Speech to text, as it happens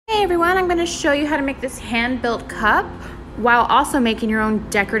everyone, I'm going to show you how to make this hand-built cup while also making your own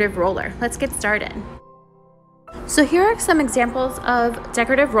decorative roller. Let's get started. So here are some examples of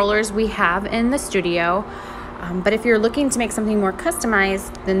decorative rollers we have in the studio, but if you're looking to make something more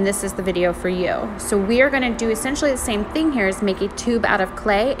customized, then this is the video for you. So we are going to do essentially the same thing here, is make a tube out of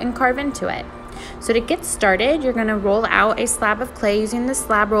clay and carve into it. So to get started, you're going to roll out a slab of clay using the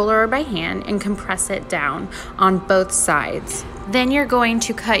slab roller or by hand and compress it down on both sides. Then you're going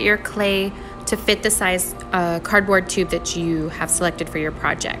to cut your clay to fit the size cardboard tube that you have selected for your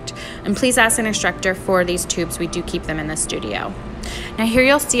project. And please ask an instructor for these tubes. We do keep them in the studio. Now here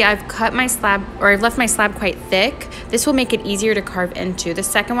you'll see I've cut my slab, or I've left my slab quite thick. This will make it easier to carve into. The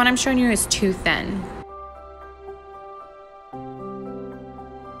second one I'm showing you is too thin.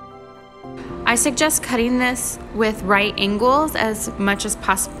 I suggest cutting this with right angles as much as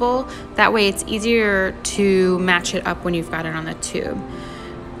possible. That way it's easier to match it up when you've got it on the tube.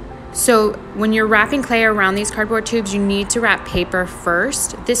 So when you're wrapping clay around these cardboard tubes, you need to wrap paper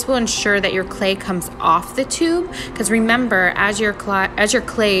first. This will ensure that your clay comes off the tube, because remember, as your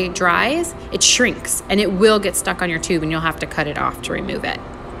clay dries, it shrinks and it will get stuck on your tube and you'll have to cut it off to remove it.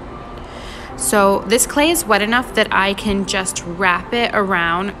 So this clay is wet enough that I can just wrap it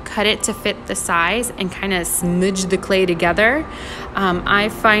around, cut it to fit the size, and kind of smudge the clay together. I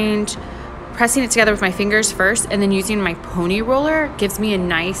find pressing it together with my fingers first and then using my pony roller gives me a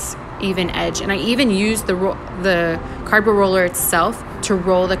nice even edge. And I even use the cardboard roller itself to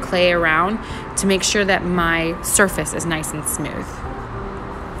roll the clay around to make sure that my surface is nice and smooth.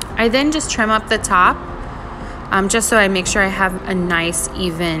 I then just trim up the top just so I make sure I have a nice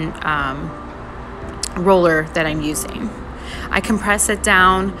even roller that I'm using. I compress it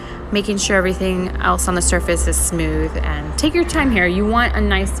down, making sure everything else on the surface is smooth, and take your time here. You want a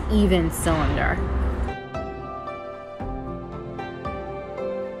nice even cylinder.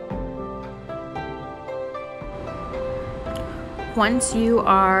 Once you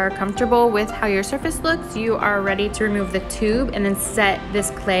are comfortable with how your surface looks, you are ready to remove the tube and then set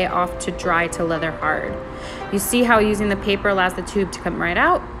this clay off to dry to leather hard. You see how using the paper allows the tube to come right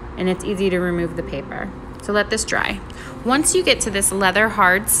out, and it's easy to remove the paper. So let this dry. Once you get to this leather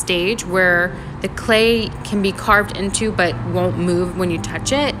hard stage where the clay can be carved into but won't move when you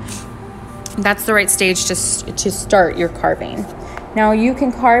touch it, that's the right stage to start your carving. Now you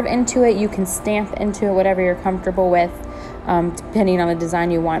can carve into it, you can stamp into it, whatever you're comfortable with, depending on the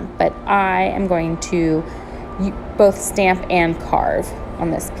design you want, but I am going to both stamp and carve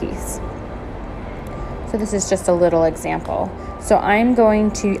on this piece. So this is just a little example. So I'm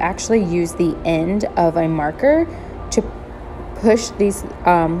going to actually use the end of a marker to push these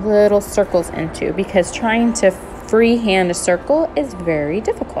little circles into, because trying to freehand a circle is very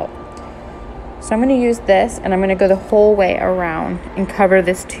difficult. So I'm going to use this, and I'm going to go the whole way around and cover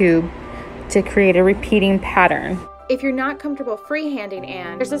this tube to create a repeating pattern. If you're not comfortable freehanding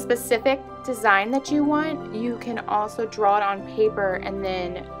and there's a specific design that you want, you can also draw it on paper and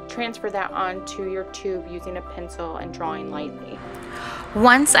then transfer that onto your tube using a pencil and drawing lightly.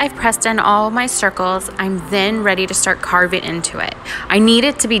 Once I've pressed in all my circles, I'm then ready to start carving into it. I need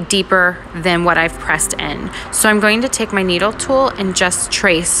it to be deeper than what I've pressed in. So I'm going to take my needle tool and just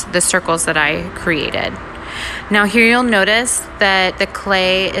trace the circles that I created. Now here you'll notice that the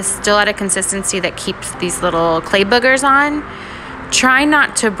clay is still at a consistency that keeps these little clay boogers on. Try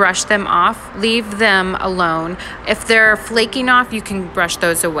not to brush them off, leave them alone. If they're flaking off, you can brush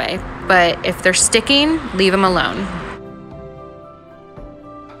those away, but if they're sticking, leave them alone.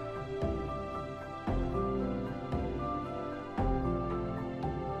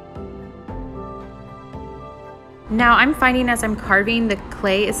 Now I'm finding as I'm carving, the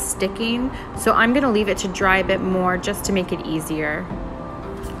clay is sticking, so I'm gonna leave it to dry a bit more just to make it easier.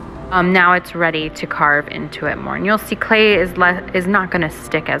 Now it's ready to carve into it more, and you'll see clay is not gonna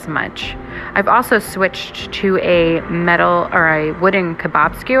stick as much. I've also switched to a metal or a wooden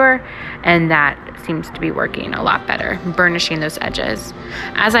kebab skewer, and that seems to be working a lot better, burnishing those edges.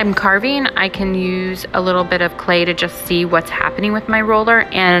 As I'm carving, I can use a little bit of clay to just see what's happening with my roller,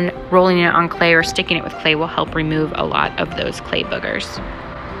 and rolling it on clay or sticking it with clay will help remove a lot of those clay boogers.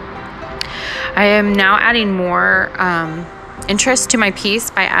 I am now adding more interest to my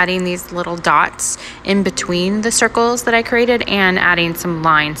piece by adding these little dots in between the circles that I created and adding some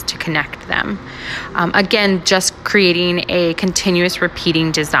lines to connect them. Again, just creating a continuous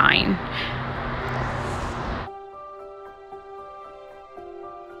repeating design.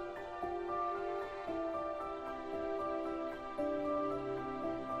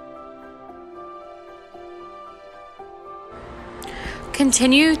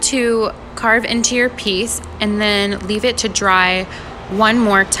 Continue to carve into your piece and then leave it to dry one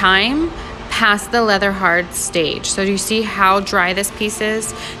more time past the leather hard stage. So do you see how dry this piece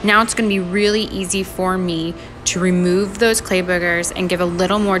is? Now it's going to be really easy for me to remove those clay boogers and give a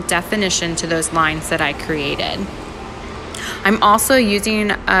little more definition to those lines that I created. I'm also using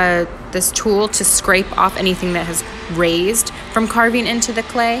this tool to scrape off anything that has raised from carving into the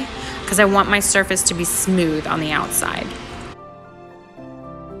clay, because I want my surface to be smooth on the outside.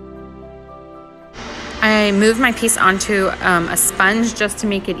 I moved my piece onto a sponge just to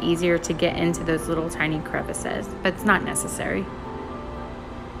make it easier to get into those little tiny crevices, but it's not necessary.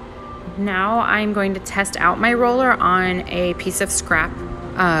 Now I'm going to test out my roller on a piece of scrap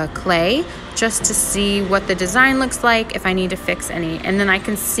clay just to see what the design looks like, if I need to fix any. And then I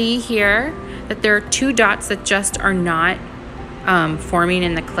can see here that there are 2 dots that just are not forming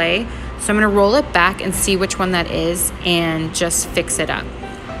in the clay. So I'm going to roll it back and see which one that is and just fix it up.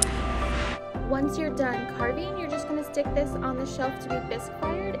 Once you're done carving, you're just going to stick this on the shelf to be bisque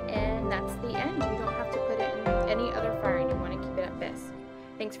fired, and that's the end. You don't have to put it in any other firing. You want to keep it at bisque.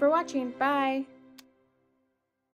 Thanks for watching. Bye.